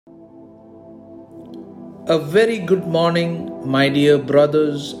A very good morning, my dear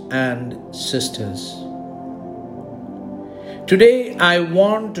brothers and sisters. Today I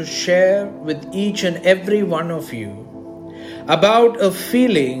want to share with each and every one of you about a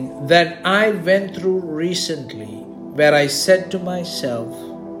feeling that I went through recently where I said to myself,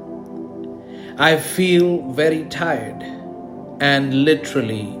 I feel very tired and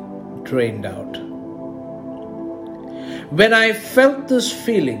literally drained out. When I felt this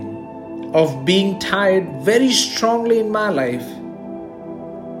feeling of being tired very strongly in my life,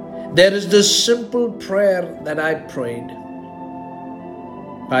 there is this simple prayer that I prayed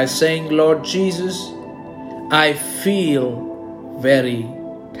by saying, Lord Jesus, I feel very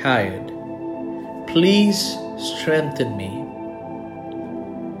tired. Please strengthen me.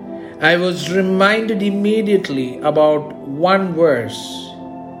 I was reminded immediately about one verse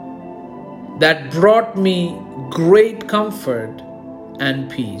that brought me great comfort and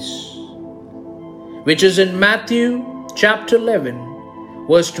peace, which is in Matthew chapter 11,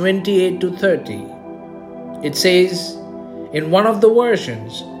 verse 28 to 30. It says in one of the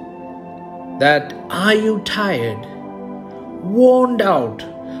versions that, are you tired, worn out,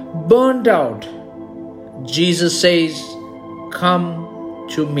 burned out? Jesus says, come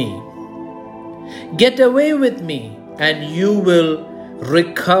to me. Get away with me and you will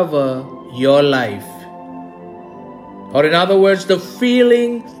recover your life. Or in other words, the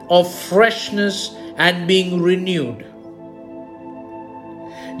feeling of freshness and being renewed.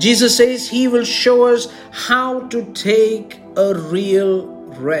 Jesus says He will show us how to take a real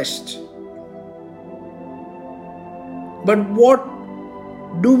rest. But what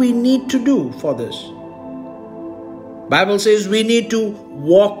do we need to do for this? Bible says we need to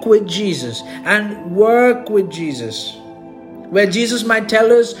walk with Jesus and work with Jesus. Where Jesus might tell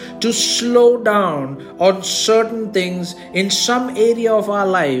us to slow down on certain things in some area of our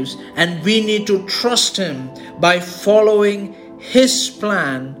lives, and we need to trust Him by following His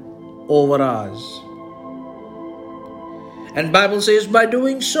plan over ours. And Bible says by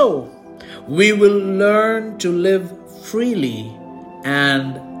doing so, we will learn to live freely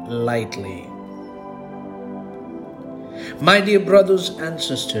and lightly. My dear brothers and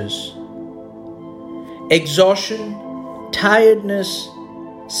sisters, exhaustion, tiredness,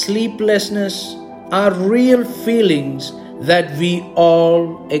 sleeplessness are real feelings that we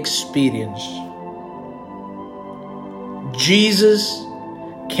all experience. Jesus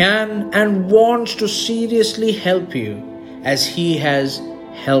can and wants to seriously help you as He has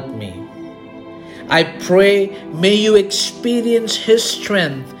helped me. I pray may you experience His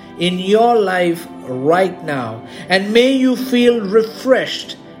strength in your life right now, and may you feel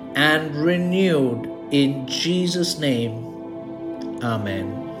refreshed and renewed in Jesus' name. Amen.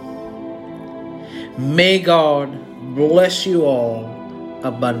 May God bless you all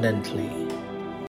abundantly.